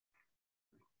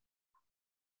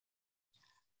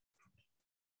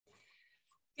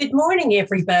Good morning,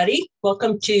 everybody.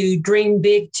 Welcome to Dream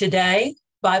Big Today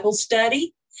Bible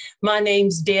Study. My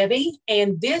name's Debbie,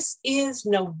 and this is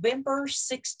November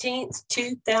 16th,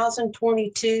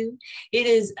 2022. It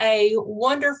is a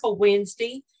wonderful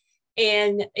Wednesday,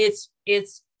 and it's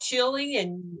chilly,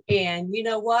 and you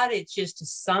know what? It's just a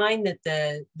sign that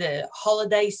the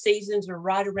holiday seasons are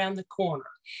right around the corner.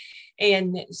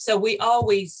 And so we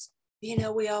always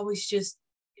just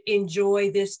enjoy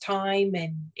this time,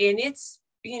 and it's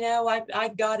I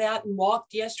got out and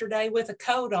walked yesterday with a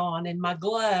coat on and my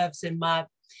gloves and my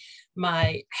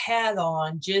hat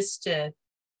on just to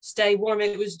stay warm.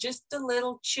 It was just a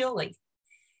little chilly.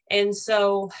 And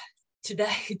so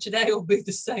today today will be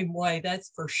the same way,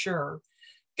 that's for sure.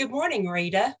 Good morning,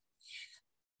 Rita.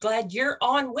 Glad you're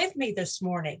on with me this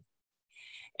morning.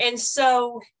 And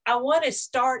so I want to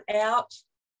start out.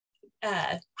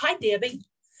 Hi, Debbie.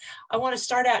 I want to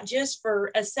start out just for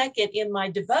a second in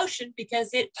my devotion because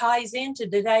it ties into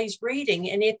today's reading.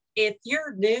 And if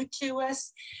you're new to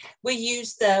us, we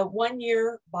use the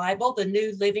 1-year Bible, the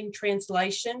New Living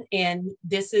Translation, and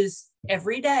this is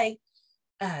every day,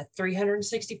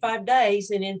 365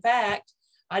 days. And in fact,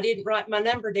 I didn't write my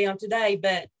number down today,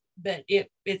 but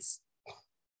this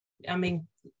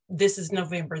is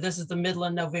November. This is the middle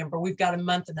of November. We've got a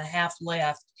month and a half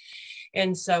left.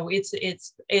 And so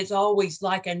it's always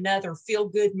like another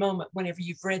feel-good moment whenever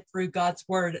you've read through God's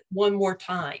word one more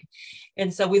time.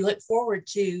 And so we look forward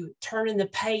to turning the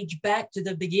page back to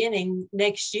the beginning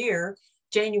next year,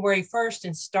 January 1st,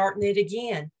 and starting it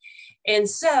again. And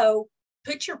so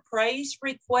put your praise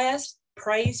reports.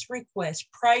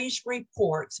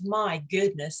 My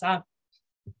goodness,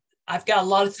 I've got a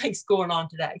lot of things going on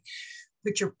today.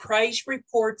 Put your praise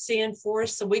reports in for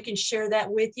us so we can share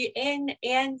that with you, and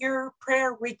your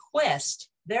prayer request.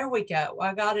 There we go.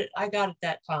 I got it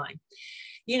that time.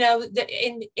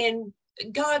 And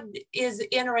God is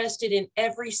interested in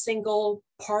every single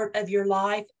part of your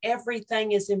life.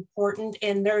 Everything is important,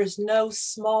 and there is no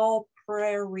small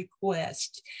prayer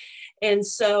request. And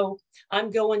so I'm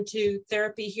going to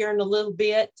therapy here in a little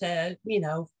bit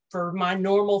for my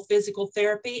normal physical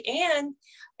therapy.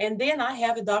 And then I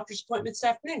have a doctor's appointment this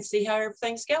afternoon to see how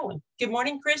everything's going. Good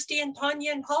morning, Christy and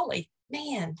Tanya and Holly.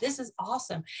 Man, this is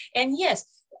awesome. And yes,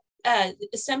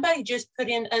 somebody just put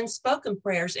in unspoken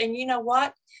prayers. And you know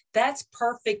what? That's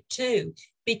perfect too,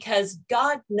 because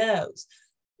God knows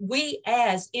we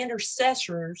as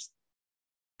intercessors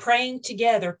praying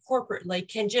together corporately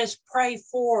can just pray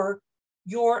for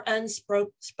your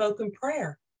unspoken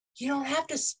prayer. You don't have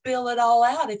to spill it all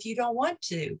out if you don't want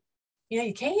to.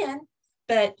 You can.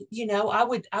 But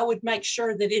I would make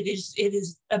sure that it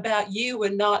is about you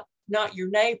and not your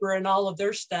neighbor and all of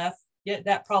their stuff. Yeah,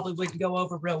 that probably wouldn't go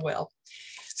over real well.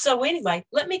 So anyway,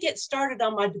 let me get started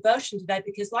on my devotion today,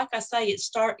 because like I say, it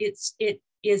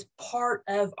is part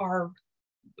of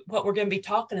what we're going to be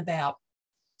talking about.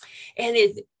 And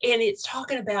it's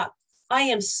talking about, I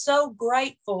am so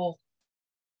grateful,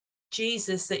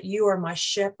 Jesus, that you are my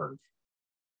shepherd.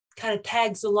 Kind of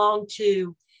tags along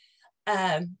to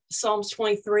Psalms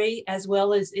 23 as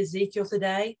well as Ezekiel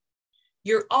today.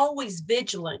 You're always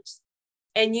vigilant,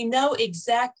 and you know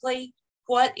exactly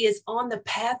what is on the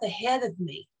path ahead of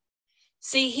me.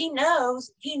 See, he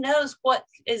knows what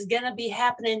is going to be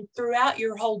happening throughout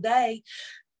your whole day.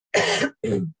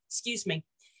 Excuse me.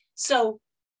 So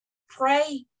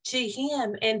pray to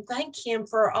him and thank him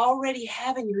for already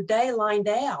having your day lined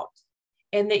out,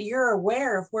 and that you're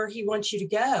aware of where he wants you to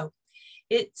go.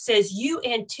 It says, you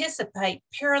anticipate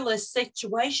perilous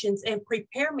situations and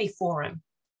prepare me for them.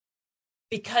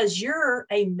 Because you're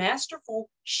a masterful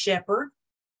shepherd,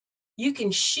 you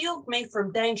can shield me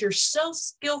from danger so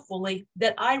skillfully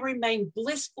that I remain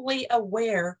blissfully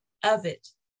aware of it.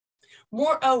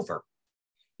 Moreover,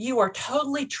 you are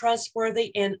totally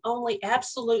trustworthy and the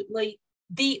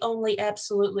only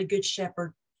absolutely good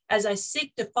shepherd. As I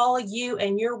seek to follow you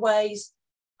and your ways,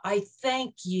 I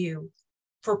thank you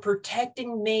for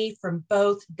protecting me from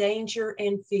both danger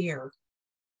and fear.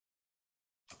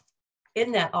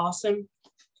 Isn't that awesome?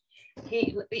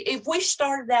 If we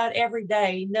started out every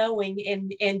day knowing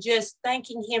and just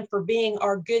thanking him for being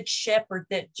our good shepherd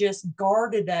that just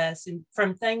guarded us and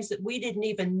from things that we didn't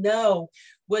even know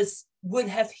would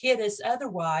have hit us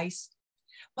otherwise,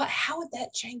 but how would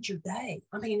that change your day?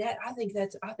 I think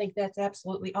that's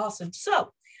absolutely awesome.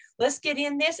 So let's get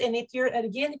in this. And if you're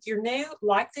new,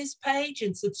 like this page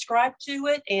and subscribe to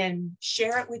it and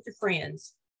share it with your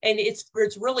friends. And it's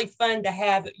really fun to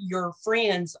have your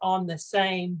friends on the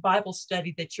same Bible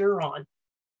study that you're on.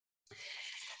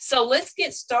 So let's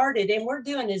get started. And we're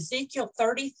doing Ezekiel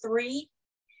 33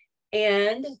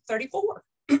 and 34.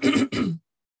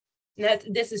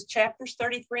 This is chapters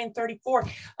 33 and 34.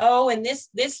 Oh, and this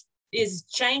is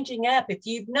changing up, if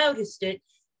you've noticed it,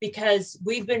 because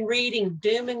we've been reading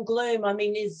doom and gloom. I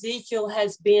mean, Ezekiel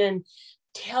has been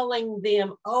telling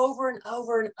them over and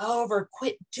over and over,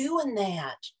 quit doing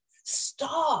that.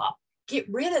 Stop. Get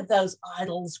rid of those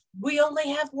idols. We only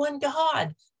have one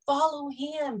God. Follow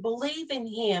him, believe in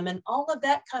him, and all of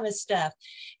that kind of stuff.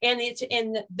 And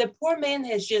the poor man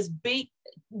has just beat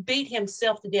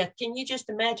himself to death. Can you just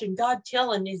imagine God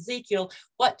telling Ezekiel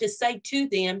what to say to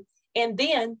them? And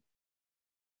then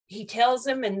he tells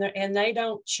them, and they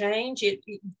don't change.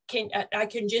 I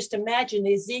can just imagine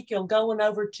Ezekiel going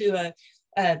over to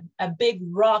a big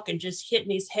rock and just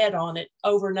hitting his head on it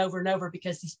over and over and over,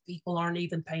 because these people aren't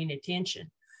even paying attention.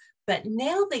 But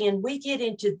now then we get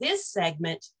into this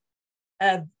segment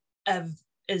of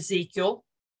Ezekiel,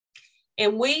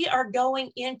 and we are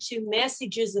going into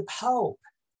messages of hope.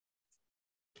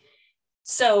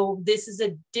 So this is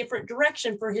a different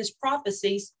direction for his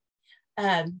prophecies.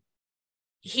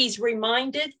 He's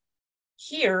reminded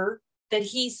here that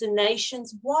he's the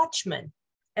nation's watchman.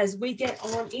 As we get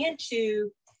on into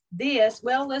this,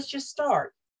 well, let's just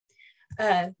start.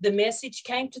 The message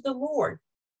came to the Lord,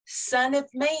 Son of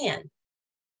man,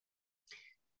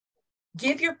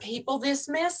 give your people this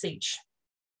message.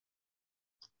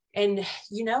 And,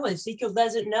 you know, Ezekiel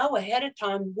doesn't know ahead of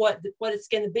time what it's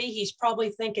going to be. He's probably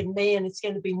thinking, man, it's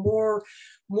going to be more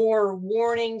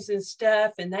warnings and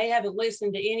stuff, and they haven't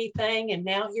listened to anything, and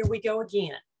now here we go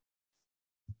again.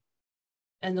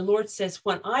 And the Lord says,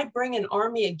 when I bring an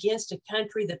army against a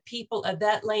country, the people of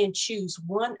that land choose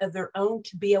one of their own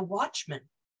to be a watchman.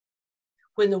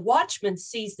 When the watchman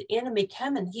sees the enemy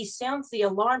coming, he sounds the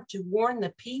alarm to warn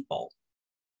the people.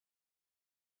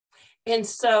 And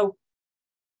so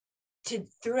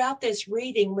throughout this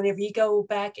reading, whenever you go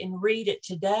back and read it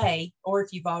today, or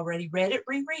if you've already read it,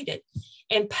 reread it,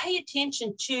 and pay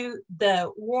attention to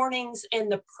the warnings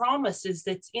and the promises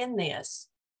that's in this.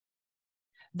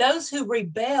 Those who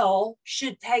rebel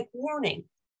should take warning.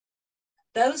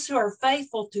 Those who are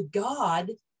faithful to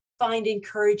God find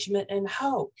encouragement and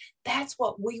hope. That's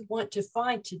what we want to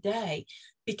find today,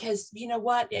 because you know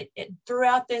what?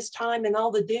 Throughout this time and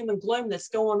all the doom and gloom that's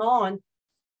going on,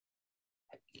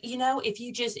 you know, if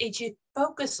you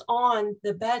focus on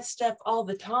the bad stuff all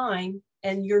the time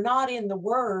and you're not in the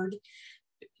Word,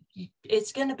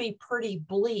 it's going to be pretty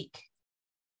bleak.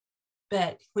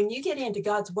 But when you get into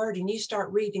God's Word and you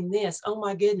start reading this, oh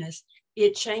my goodness,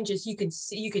 it changes. You can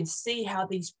see how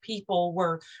these people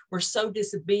were so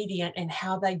disobedient, and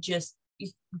how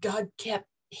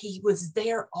he was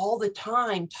there all the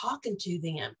time talking to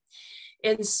them.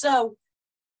 And so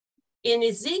in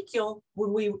Ezekiel,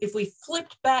 if we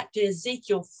flipped back to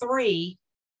Ezekiel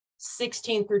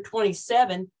 3:16 through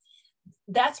 27,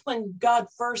 that's when God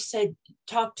first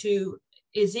talked to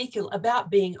Ezekiel about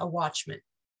being a watchman.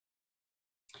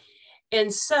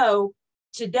 And so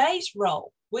today's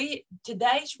role, we're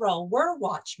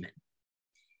watchmen.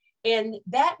 And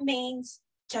that means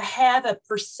to have a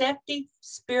perceptive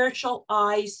spiritual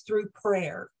eyes through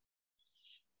prayer.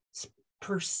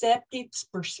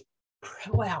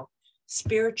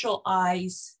 Spiritual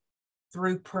eyes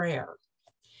through prayer,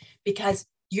 because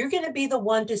you're going to be the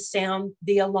one to sound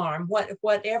the alarm.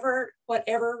 Whatever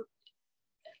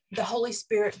the Holy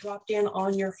Spirit dropped in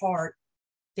on your heart,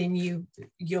 then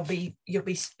you'll be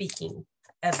speaking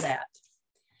of that.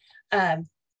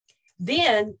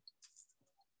 Then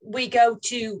we go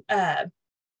to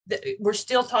we're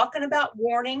still talking about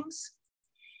warnings.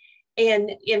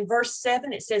 And in verse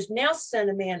 7, it says, now, son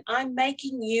of man, I'm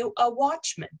making you a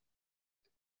watchman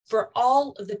for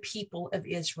all of the people of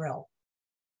Israel.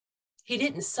 He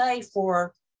didn't say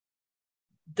for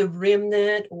the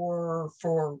remnant or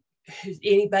for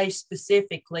anybody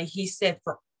specifically. He said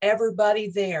for everybody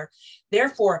there.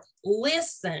 Therefore,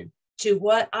 listen to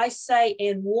what I say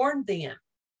and warn them.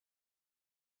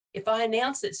 If I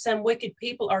announce that some wicked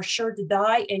people are sure to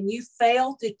die, and you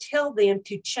fail to tell them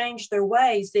to change their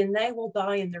ways, then they will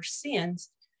die in their sins,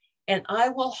 and I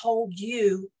will hold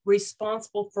you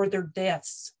responsible for their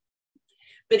deaths.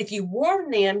 But if you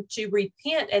warn them to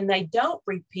repent and they don't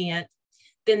repent,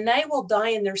 then they will die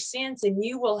in their sins, and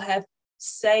you will have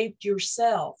saved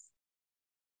yourself.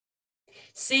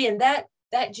 See, and that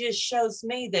just shows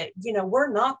me that, you know,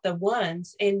 we're not the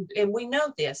ones, and we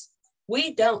know this.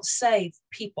 We don't save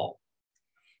people.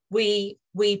 We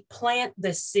plant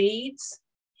the seeds,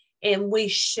 and we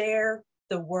share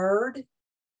the word,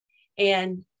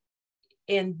 and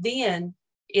then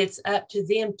it's up to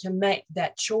them to make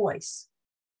that choice.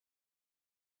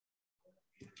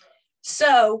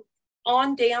 So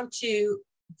on down to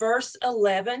verse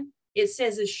 11, It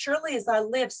says, as surely as I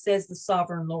live, says the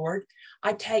sovereign Lord,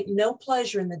 I take no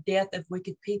pleasure in the death of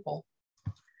wicked people.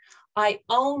 I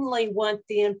only want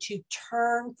them to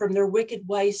turn from their wicked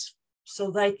ways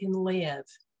so they can live.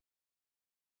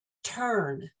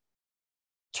 Turn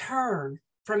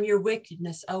from your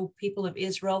wickedness, O people of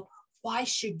Israel. Why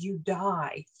should you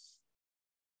die?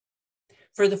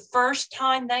 For the first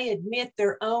time, they admit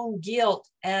their own guilt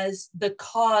as the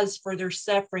cause for their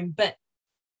suffering. But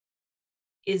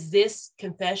is this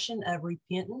confession of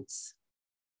repentance?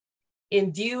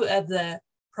 In view of the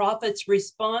prophet's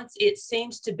response, it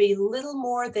seems to be little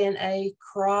more than a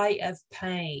cry of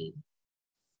pain.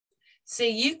 See,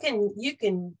 you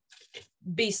can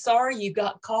be sorry you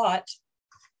got caught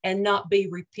and not be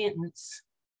repentance.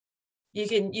 You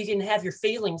can have your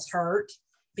feelings hurt,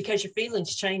 because your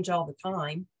feelings change all the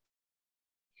time.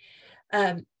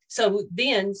 So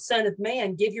then, Son of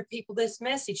Man, give your people this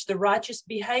message. The righteous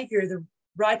behavior, the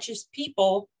righteous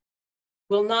people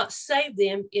will not save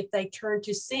them if they turn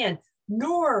to sin,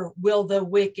 nor will the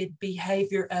wicked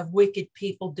behavior of wicked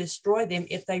people destroy them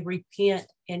if they repent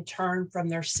and turn from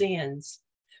their sins.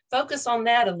 Focus on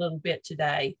that a little bit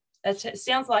today. That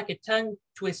sounds like a tongue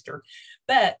twister,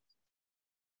 but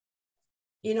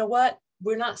you know what?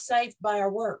 We're not saved by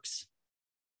our works.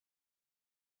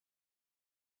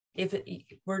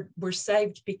 We're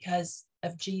saved because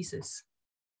of Jesus.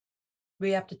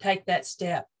 We have to take that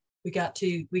step. We got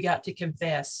to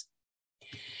confess.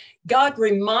 God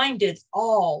reminded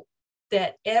all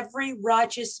that every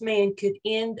righteous man could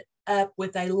end up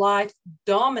with a life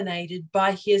dominated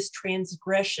by his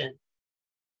transgression.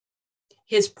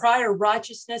 His prior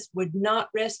righteousness would not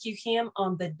rescue him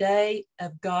on the day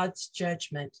of God's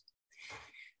judgment.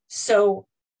 So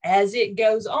as it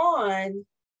goes on,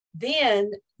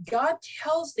 then God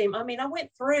tells them, I went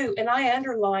through and I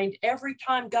underlined every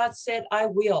time God said, I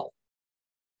will.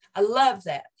 I love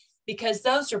that, because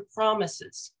those are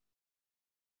promises.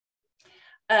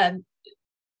 In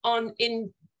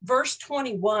verse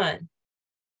 21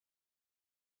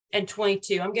 and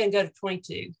 22, I'm going to go to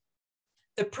 22.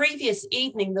 The previous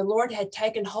evening, the Lord had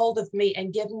taken hold of me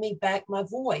and given me back my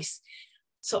voice.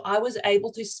 So I was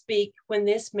able to speak when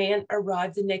this man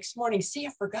arrived the next morning. See,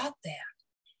 I forgot that.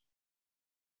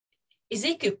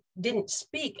 Ezekiel didn't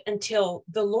speak until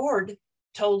the Lord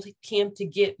told him to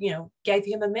gave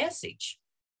him a message.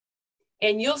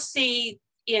 And you'll see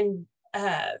in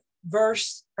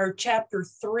chapter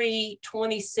 3,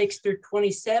 26 through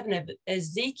 27 of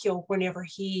Ezekiel, whenever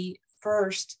he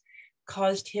first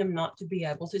caused him not to be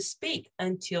able to speak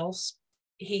until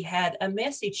he had a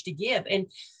message to give. And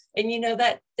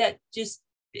that just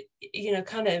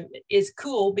kind of is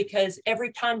cool, because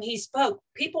every time he spoke,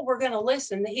 people were going to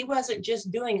listen. He wasn't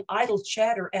just doing idle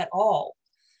chatter at all.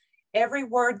 Every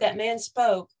word that man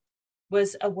spoke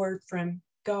was a word from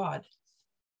God.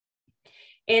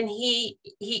 And he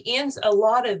ends a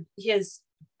lot of his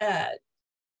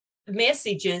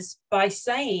messages by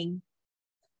saying,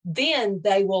 then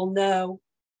they will know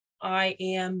I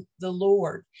am the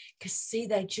Lord. Because see,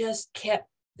 they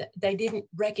didn't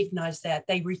recognize that.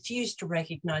 They refused to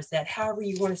recognize that. However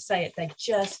you want to say it, they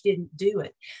just didn't do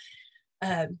it.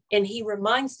 And he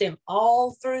reminds them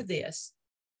all through this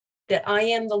that I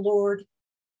am the Lord.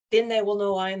 Then they will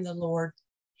know I am the Lord.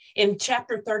 In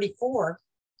chapter 34,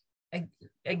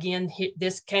 again,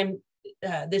 this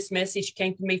message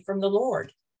came to me from the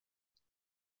Lord.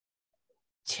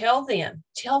 Tell them,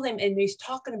 and he's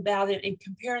talking about it and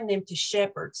comparing them to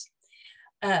shepherds.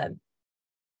 The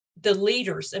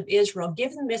leaders of Israel,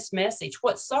 give them this message.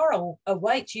 What sorrow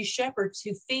awaits you shepherds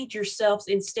who feed yourselves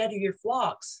instead of your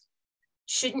flocks?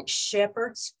 Shouldn't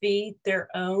shepherds feed their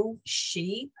own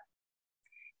sheep?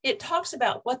 It talks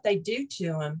about what they do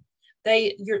to them.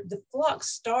 The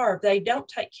flocks starve. They don't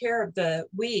take care of the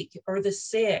weak or the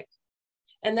sick,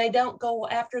 and they don't go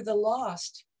after the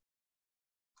lost.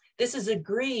 This is a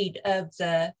greed of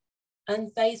the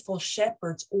unfaithful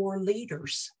shepherds or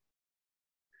leaders.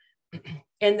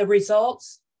 And the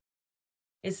results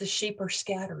is the sheep are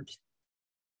scattered.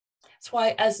 That's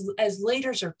why as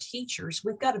leaders or teachers,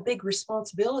 we've got a big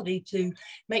responsibility to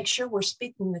make sure we're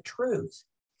speaking the truth.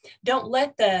 Don't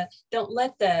let the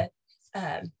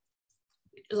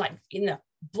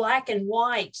black and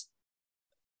white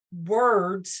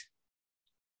words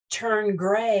turn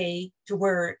gray to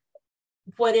where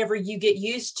whatever you get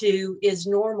used to is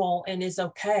normal and is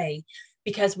okay,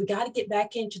 because we got to get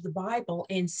back into the Bible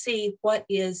and see what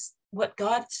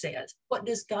God says. What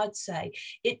does God say?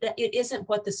 It isn't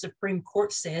what the Supreme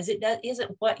Court says. It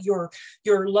isn't what your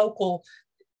local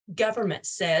government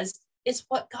says. It's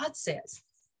what God says.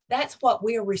 That's what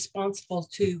we are responsible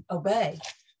to obey.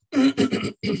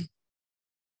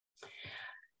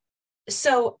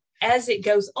 So as it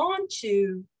goes on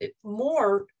to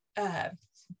more,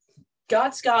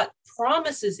 God's got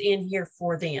promises in here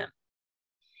for them.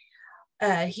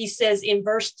 He says in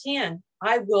verse 10,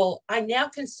 I now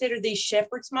consider these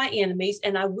shepherds my enemies,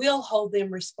 and I will hold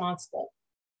them responsible.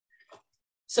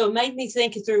 So it made me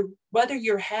think through whether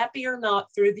you're happy or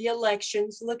not through the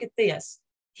elections. Look at this.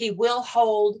 He will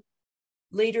hold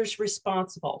leaders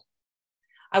responsible.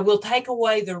 I will take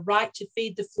away the right to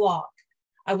feed the flock.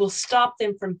 I will stop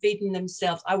them from feeding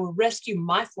themselves. I will rescue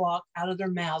my flock out of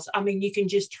their mouths. I mean, you can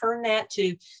just turn that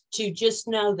to just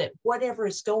know that whatever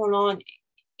is going on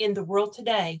in the world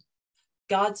today,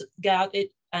 God's got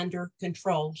it under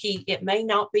control. It may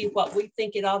not be what we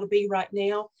think it ought to be right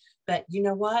now, but you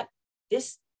know what?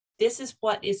 This is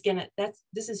what is gonna,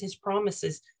 this is his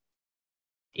promises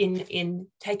in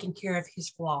taking care of his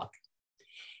flock.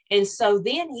 And so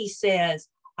then he says,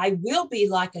 I will be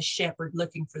like a shepherd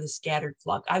looking for the scattered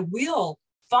flock. I will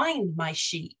find my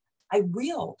sheep. I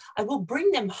will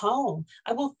bring them home.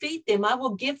 I will feed them. I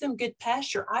will give them good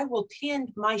pasture. I will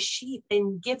tend my sheep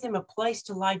and give them a place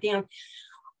to lie down.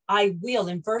 I will,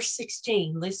 in verse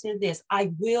 16, listen to this.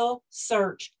 I will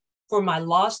search for my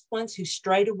lost ones who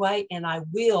strayed away, and I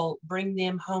will bring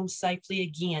them home safely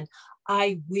again.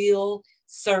 I will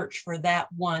search for that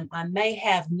one. I may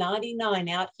have 99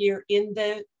 out here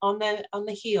on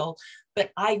the hill,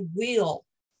 but I will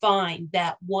find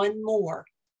that one more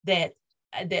that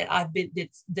I've been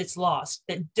that's lost,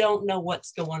 that don't know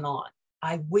what's going on.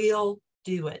 I will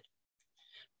do it.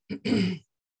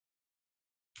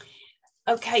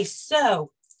 Okay,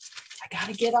 so I got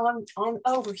to get on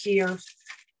over here.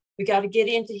 We got to get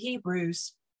into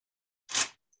Hebrews.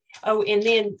 Oh, and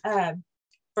then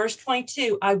verse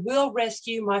 22, I will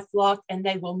rescue my flock, and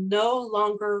they will no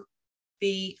longer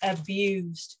be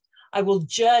abused. I will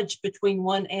judge between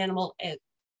one animal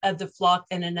of the flock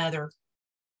and another.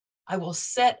 I will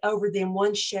set over them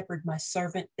one shepherd, my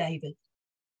servant David.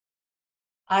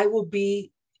 I will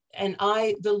be, and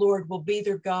I, the Lord, will be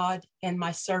their God, and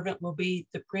my servant will be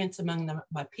the prince among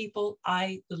my people.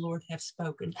 I, the Lord, have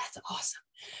spoken. That's awesome.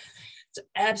 It's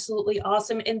absolutely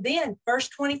awesome. And then verse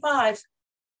 25,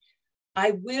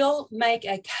 I will make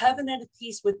a covenant of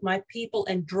peace with my people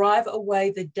and drive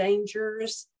away the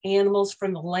dangerous animals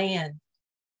from the land.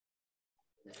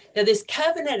 Now, this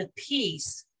covenant of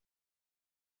peace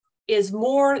is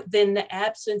more than the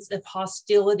absence of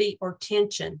hostility or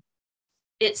tension.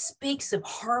 It speaks of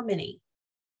harmony,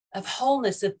 of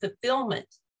wholeness, of fulfillment,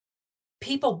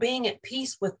 people being at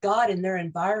peace with God in their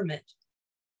environment.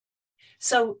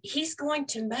 So he's going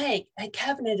to make a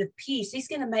covenant of peace. He's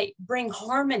going to bring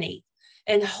harmony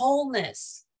and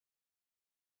wholeness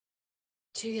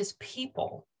to his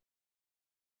people.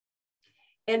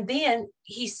 And then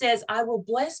he says, I will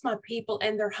bless my people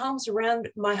and their homes around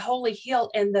my holy hill,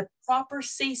 and the proper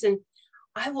season,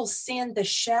 I will send the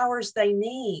showers they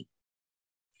need.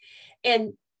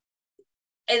 And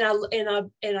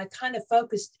I kind of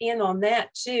focused in on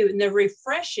that too. And the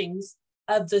refreshings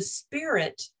of the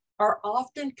Spirit are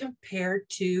often compared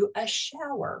to a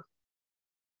shower.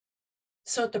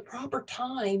 So at the proper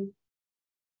time,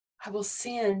 I will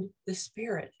send the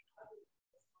Spirit.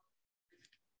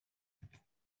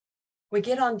 We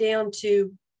get on down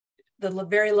to the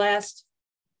very last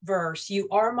verse. You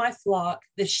are my flock,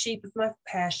 the sheep of my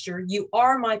pasture. You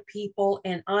are my people,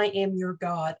 and I am your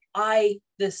God. I,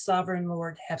 the sovereign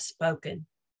Lord, have spoken.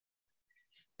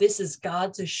 This is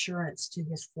God's assurance to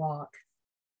his flock.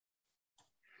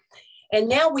 And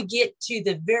now we get to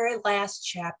the very last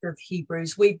chapter of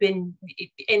Hebrews.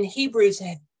 Hebrews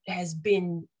has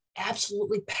been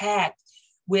absolutely packed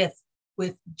with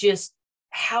just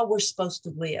how we're supposed to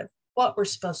live, what we're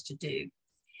supposed to do.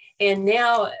 And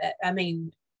now, I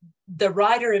mean, the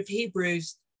writer of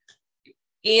Hebrews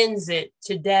ends it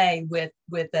today with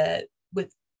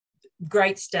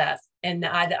great stuff. And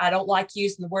I don't like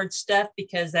using the word stuff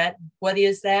because what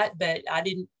is that? But I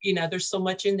didn't, there's so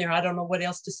much in there. I don't know what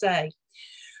else to say.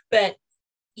 But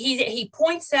he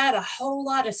points out a whole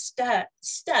lot of stuff.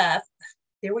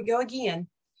 There we go again.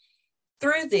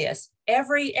 Through this,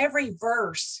 every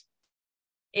verse.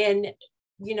 And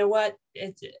you know what?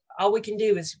 All we can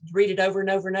do is read it over and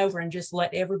over and over and just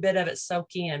let every bit of it soak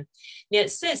in. Now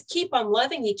it says, keep on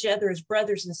loving each other as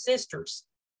brothers and sisters.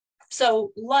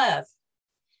 So love.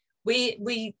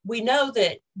 We know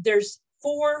that there's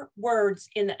 4 words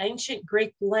in the ancient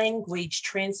Greek language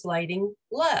translating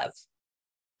love.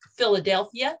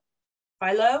 Philadelphia,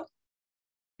 philo,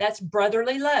 that's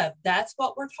brotherly love. That's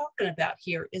what we're talking about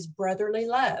here, is brotherly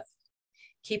love.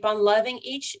 Keep on loving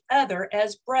each other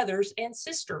as brothers and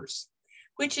sisters,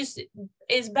 which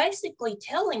is basically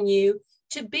telling you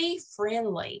to be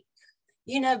friendly.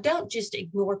 Don't just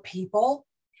ignore people.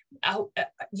 I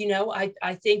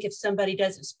think if somebody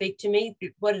doesn't speak to me,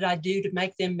 what did I do to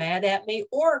make them mad at me?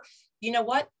 Or, you know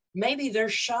what? Maybe they're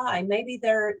shy. Maybe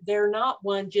they're not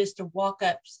one just to walk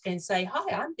up and say,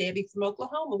 "Hi, I'm Debbie from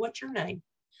Oklahoma. What's your name?"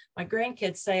 My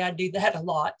grandkids say I do that a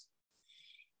lot.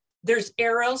 There's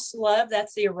eros love,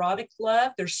 that's the erotic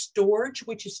love. There's storge,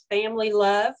 which is family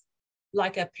love,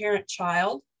 like a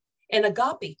parent-child, and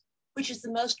agape, which is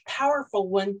the most powerful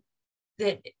one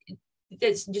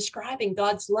that's describing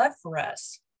God's love for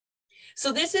us.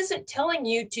 So this isn't telling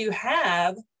you to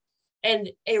have an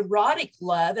erotic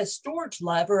love, a storge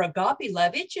love, or agape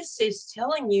love. It just is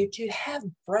telling you to have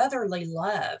brotherly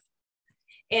love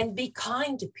and be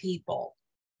kind to people.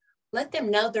 Let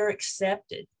them know they're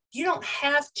accepted. You don't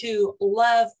have to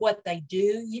love what they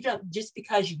do. You don't, just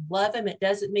because you love them, it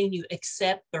doesn't mean you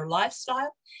accept their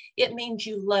lifestyle. It means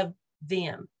you love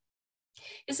them.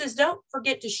 It says, don't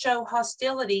forget to show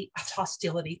hostility,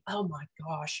 oh my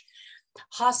gosh,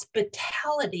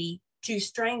 hospitality to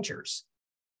strangers.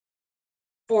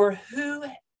 For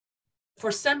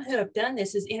some who have done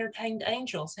this is entertained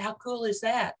angels. How cool is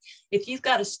that? If you've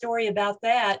got a story about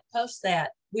that, post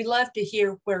that. We love to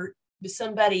hear where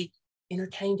somebody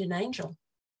entertained an angel.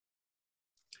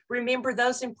 Remember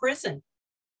those in prison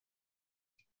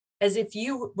as if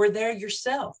you were there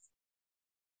yourself.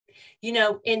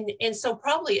 And so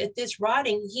probably at this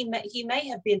writing, he may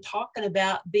have been talking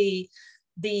about the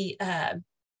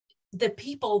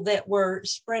people that were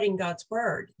spreading God's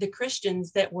word, the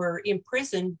Christians that were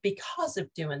imprisoned because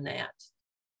of doing that.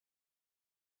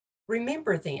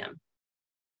 Remember them.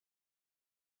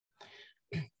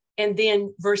 And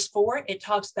then verse 4, it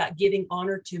talks about giving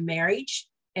honor to marriage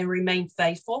and remain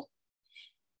faithful.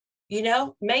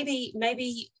 Maybe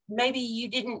you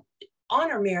didn't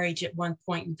honor marriage at one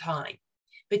point in time,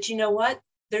 but you know what?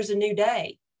 There's a new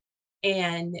day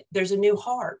and there's a new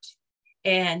heart.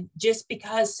 And just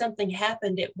because something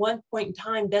happened at one point in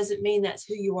time doesn't mean that's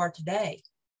who you are today.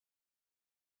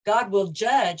 God will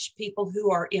judge people who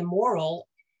are immoral,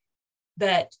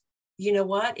 but you know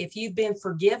what? If you've been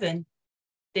forgiven,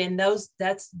 then that's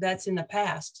in the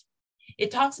past.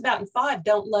 It talks about in 5,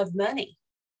 don't love money.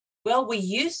 Well, we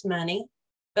use money,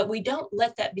 but we don't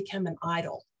let that become an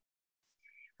idol.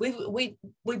 We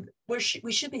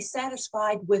should be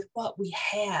satisfied with what we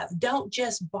have. Don't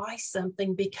just buy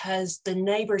something because the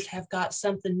neighbors have got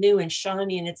something new and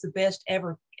shiny and it's the best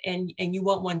ever, and you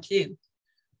want one too.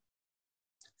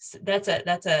 So that's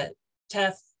a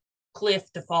tough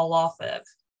cliff to fall off of.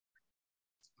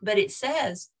 But it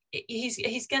says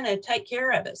he's going to take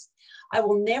care of us. I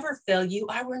will never fail you.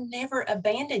 I will never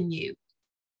abandon you.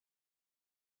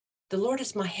 The Lord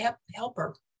is my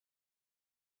helper.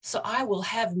 So I will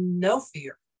have no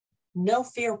fear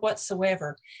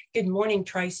whatsoever. Good morning,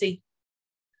 Tracy.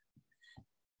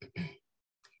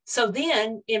 So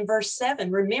then in verse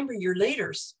 7, remember your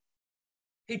leaders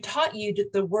who taught you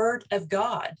the word of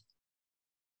God.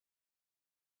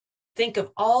 Think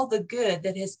of all the good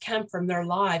that has come from their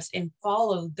lives and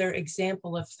follow their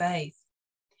example of faith.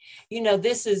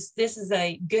 This is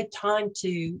a good time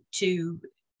to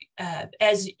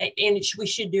we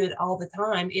should do it all the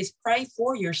time, is pray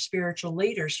for your spiritual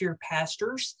leaders, your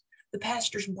pastors, the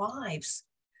pastors' wives,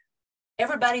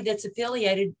 everybody that's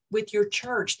affiliated with your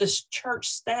church, the church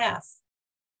staff.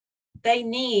 They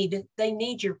need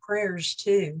your prayers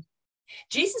too.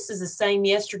 Jesus is the same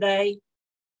yesterday,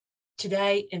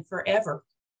 today, and forever.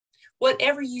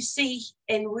 Whatever you see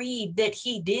and read that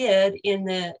he did in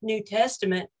the New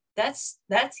Testament, that's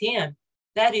him.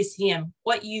 That is him.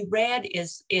 What you read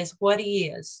is what he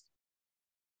is.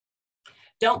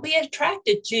 Don't be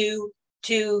attracted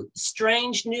to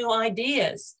strange new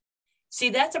ideas. See,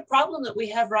 that's a problem that we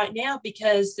have right now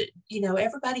because,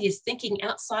 everybody is thinking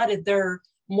outside of their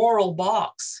moral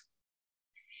box.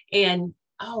 And,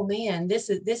 oh man, this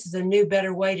is a new,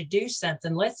 better way to do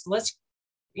something. Let's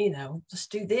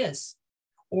do this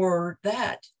or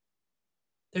that.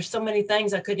 There's so many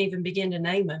things I couldn't even begin to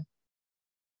name them.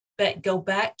 But go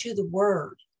back to the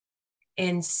word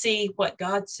and see what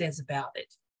God says about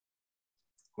it.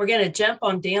 We're going to jump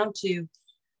on down to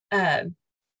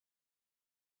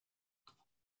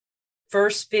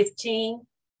verse 15.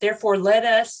 Therefore, let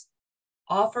us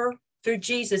offer through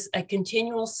Jesus a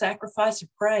continual sacrifice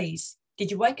of praise. Did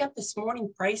you wake up this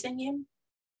morning praising him?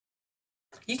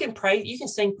 You can pray, you can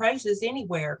sing praises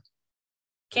anywhere.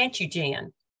 Can't you,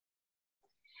 Jan?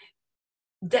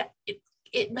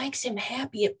 It makes him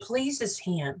happy. It pleases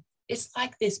him. It's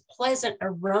like this pleasant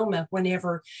aroma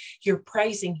whenever you're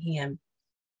praising him.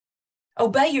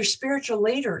 Obey your spiritual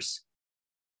leaders.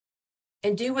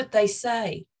 and do what they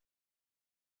say.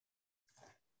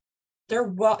 Their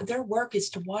work is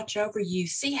to watch over you.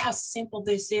 See how simple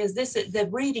this is. The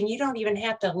reading, you don't even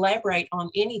have to elaborate on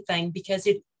anything, because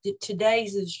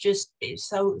today's is just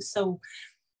so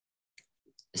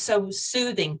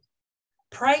soothing.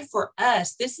 Pray for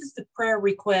us. This is the prayer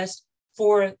request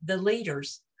for the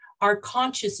leaders. Our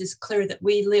conscience is clear that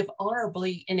we live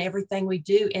honorably in everything we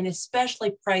do, and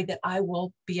especially pray that I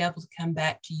will be able to come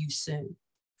back to you soon.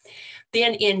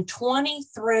 Then in 20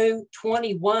 through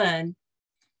 21,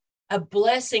 a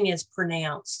blessing is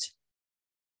pronounced.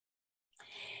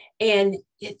 And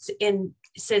it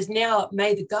says, now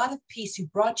may the God of peace, who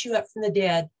brought you up from the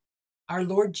dead, our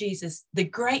Lord Jesus, the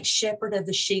great shepherd of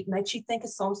the sheep, makes you think of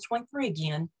Psalms 23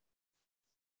 again,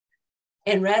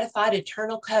 and ratified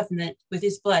eternal covenant with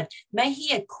his blood. May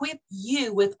he equip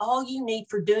you with all you need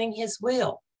for doing his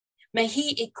will. May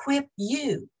he equip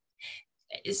you.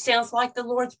 It sounds like the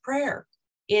Lord's Prayer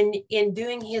in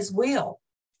doing his will.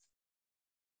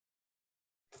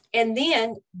 And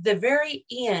then the very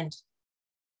end,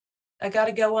 I got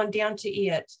to go on down to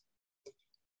it.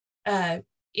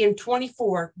 In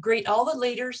 24, greet all the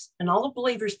leaders and all the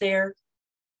believers there.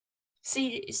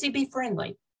 Be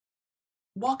friendly.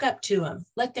 Walk up to them.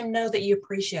 Let them know that you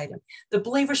appreciate them. The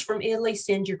believers from Italy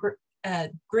send your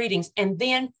greetings. And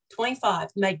then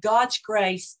 25, may God's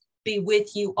grace be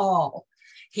with you all.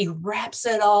 He wraps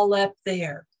it all up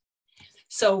there.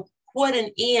 So what an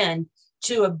end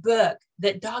to a book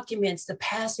that documents the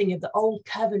passing of the old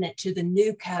covenant to the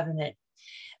new covenant.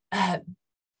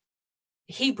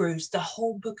 Hebrews, the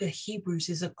whole book of Hebrews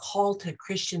is a call to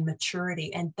Christian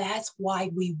maturity. And that's why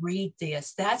we read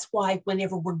this. That's why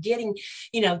whenever we're getting,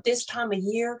 this time of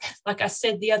year, like I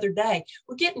said the other day,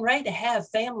 we're getting ready to have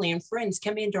family and friends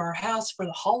come into our house for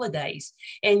the holidays.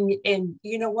 And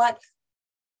you know what?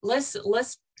 Let's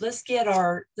get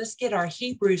our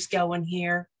Hebrews going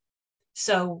here,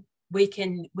 so we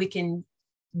can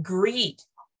greet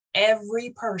every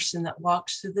person that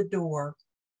walks through the door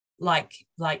like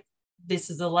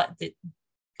this is a lot that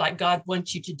like God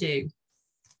wants you to do.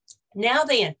 Now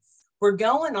then, we're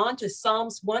going on to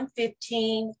Psalms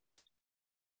 115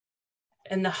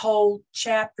 and the whole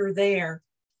chapter there.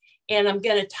 And I'm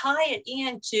going to tie it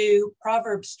into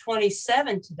Proverbs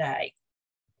 27 today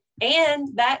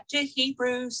and back to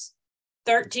Hebrews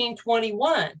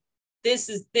 13:21. This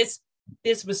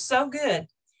was so good.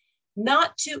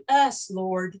 Not to us,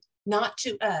 Lord, not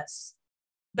to us,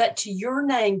 but to your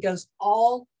name goes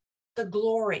all the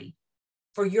glory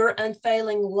for your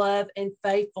unfailing love and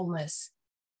faithfulness.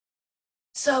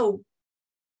 So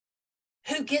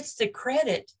who gets the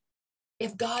credit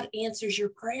if God answers your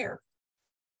prayer?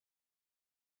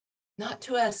 Not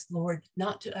to us, Lord,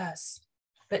 not to us,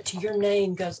 but to your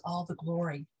name goes all the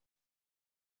glory.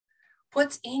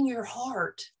 What's in your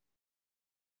heart?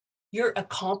 Your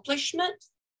accomplishment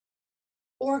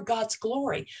or God's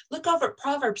glory? Look over at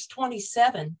Proverbs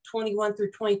 27:21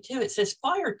 through 22. It says,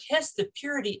 fire tests the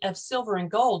purity of silver and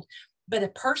gold, but a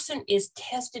person is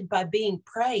tested by being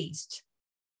praised.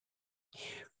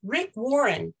 Rick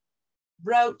Warren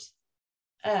wrote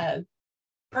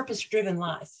Purpose-Driven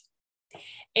Life.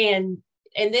 And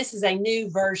this is a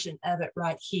new version of it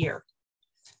right here.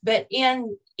 But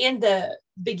in the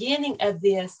beginning of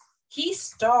this, he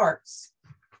starts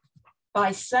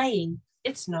by saying,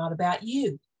 it's not about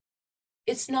you.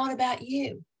 It's not about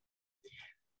you.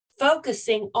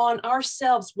 Focusing on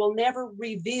ourselves will never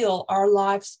reveal our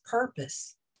life's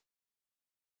purpose.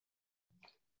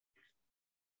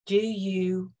 Do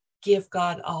you give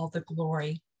God all the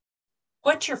glory?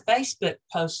 What's your Facebook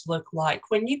post look like?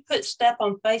 When you put stuff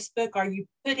on Facebook, are you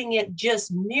putting it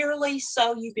just merely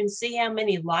so you can see how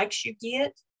many likes you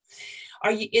get?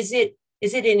 Is it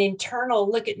an internal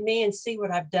look at me and see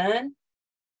what I've done?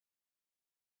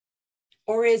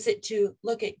 Or is it to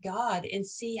look at God and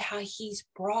see how he's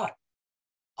brought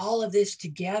all of this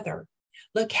together?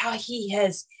 Look how he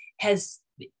has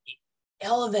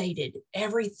elevated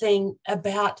everything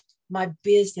about my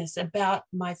business, about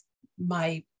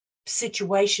my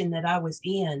situation that I was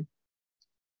in.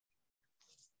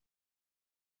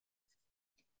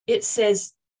 It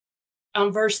says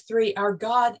on verse 3, our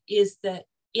God is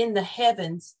in the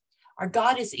heavens. Our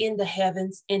God is in the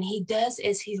heavens, and he does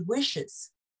as he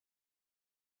wishes.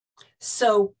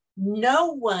 So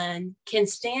no one can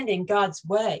stand in God's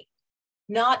way,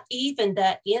 not even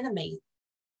that enemy,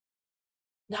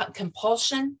 not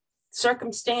compulsion,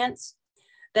 circumstance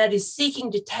that is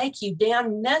seeking to take you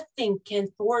down. Nothing can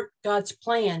thwart God's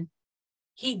plan.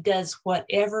 He does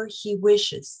whatever he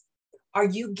wishes. Are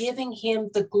you giving him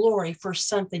the glory for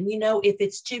something? You know, if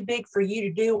it's too big for you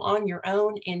to do on your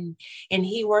own and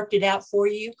he worked it out for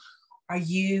you, are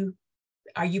you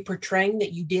portraying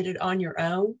that you did it on your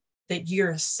own, that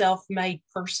you're a self-made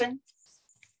person?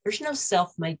 There's no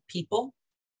self-made people.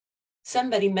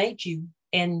 Somebody made you,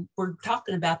 and we're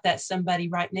talking about that somebody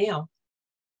right now.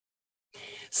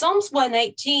 Psalms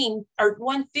 118 or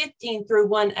 115 through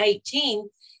 118,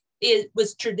 it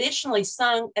was traditionally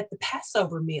sung at the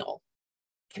Passover meal,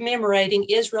 commemorating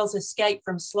Israel's escape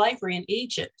from slavery in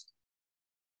Egypt.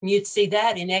 And you'd see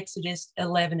that in Exodus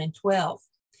 11 and 12.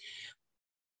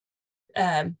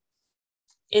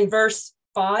 In verse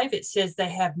 5, it says they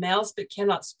have mouths but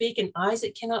cannot speak, and eyes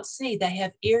that cannot see. They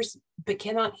have ears but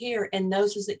cannot hear, and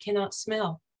noses that cannot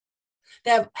smell.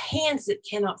 They have hands that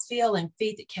cannot feel, and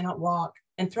feet that cannot walk,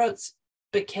 and throats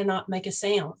but cannot make a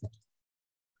sound.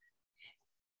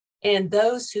 And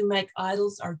those who make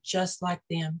idols are just like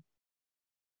them.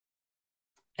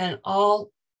 And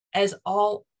as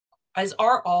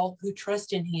are all who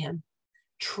trust in him.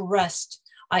 Trust.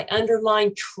 I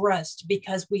underline trust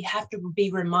because we have to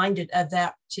be reminded of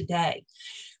that today.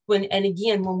 When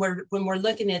we're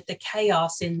looking at the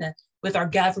chaos with our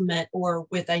government, or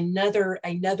with another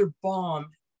bomb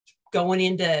going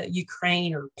into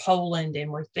Ukraine or Poland,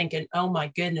 and we're thinking, oh my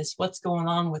goodness, what's going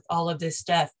on with all of this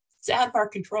stuff? It's out of our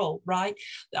control, right?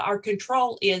 Our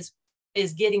control is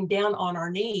getting down on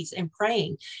our knees and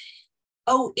praying.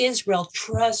 Oh, Israel,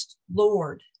 trust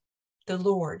the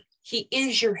Lord. He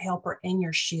is your helper and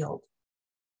your shield.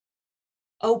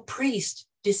 Oh, priest,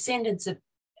 descendants of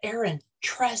Aaron,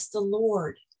 trust the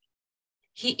Lord.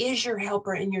 He is your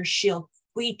helper and your shield.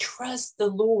 We trust the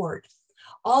Lord.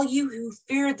 All you who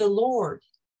fear the Lord,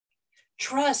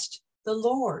 trust the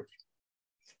Lord.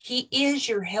 He is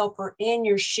your helper and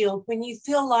your shield. When you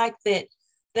feel like that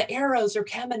the arrows are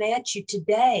coming at you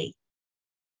today,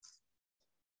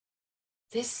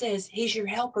 this says he's your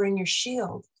helper and your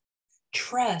shield.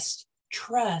 Trust,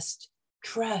 trust,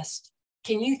 trust.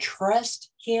 Can you trust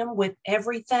him with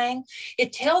everything?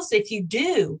 It tells if you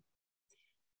do.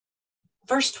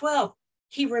 Verse 12,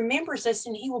 he remembers us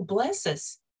and he will bless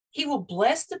us. He will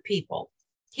bless the people.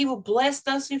 He will bless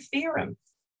those who fear him.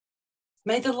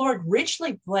 May the Lord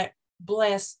richly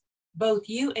bless both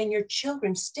you and your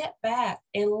children. Step back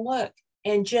and look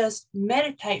and just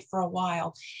meditate for a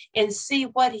while and see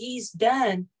what he's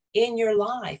done in your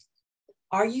life.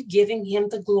 Are you giving him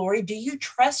the glory? Do you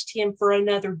trust him for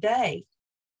another day?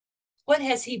 What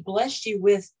has he blessed you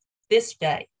with this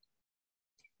day?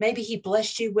 Maybe he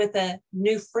blessed you with a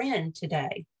new friend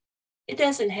today. It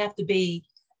doesn't have to be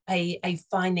a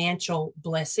financial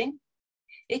blessing.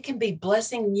 It can be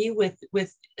blessing you with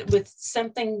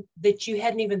something that you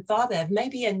hadn't even thought of.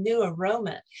 Maybe a new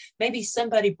aroma. Maybe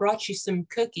somebody brought you some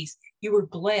cookies. You were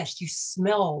blessed. You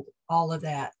smelled all of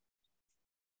that.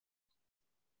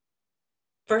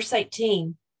 Verse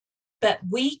 18, but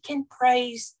we can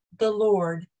praise the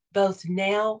Lord both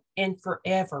now and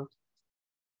forever.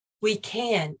 We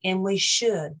can and we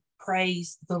should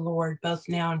praise the Lord both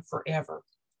now and forever.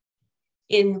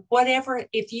 In whatever,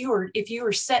 if you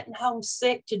are sitting home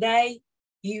sick today,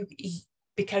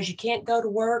 because you can't go to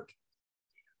work,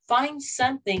 find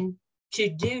something to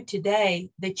do today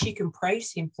that you can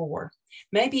praise him for.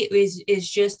 Maybe it is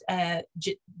just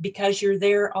because you're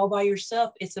there all by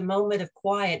yourself. It's a moment of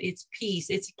quiet. It's peace.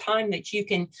 It's a time that you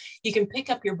can pick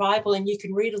up your Bible and you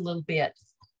can read a little bit.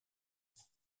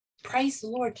 Praise the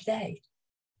Lord today.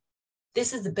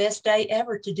 This is the best day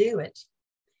ever to do it.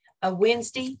 A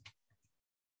Wednesday,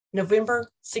 November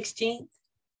 16th.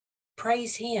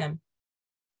 Praise him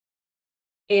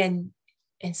and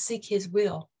seek his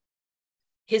will.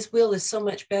 His will is so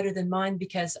much better than mine,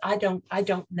 because I don't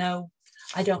know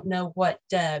what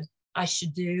I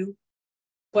should do.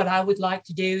 What I would like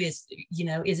to do is,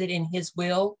 is it in his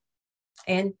will?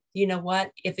 And you know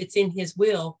what? If it's in his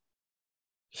will,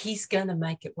 he's going to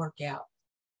make it work out,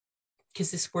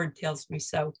 because this word tells me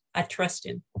so. I trust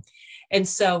him. And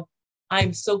so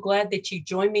I'm so glad that you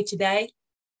joined me today.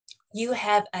 You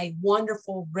have a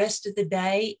wonderful rest of the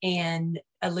day, and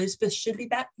Elizabeth should be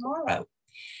back tomorrow.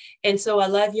 And so I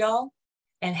love y'all,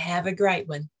 and have a great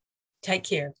one. Take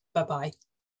care. Bye-bye.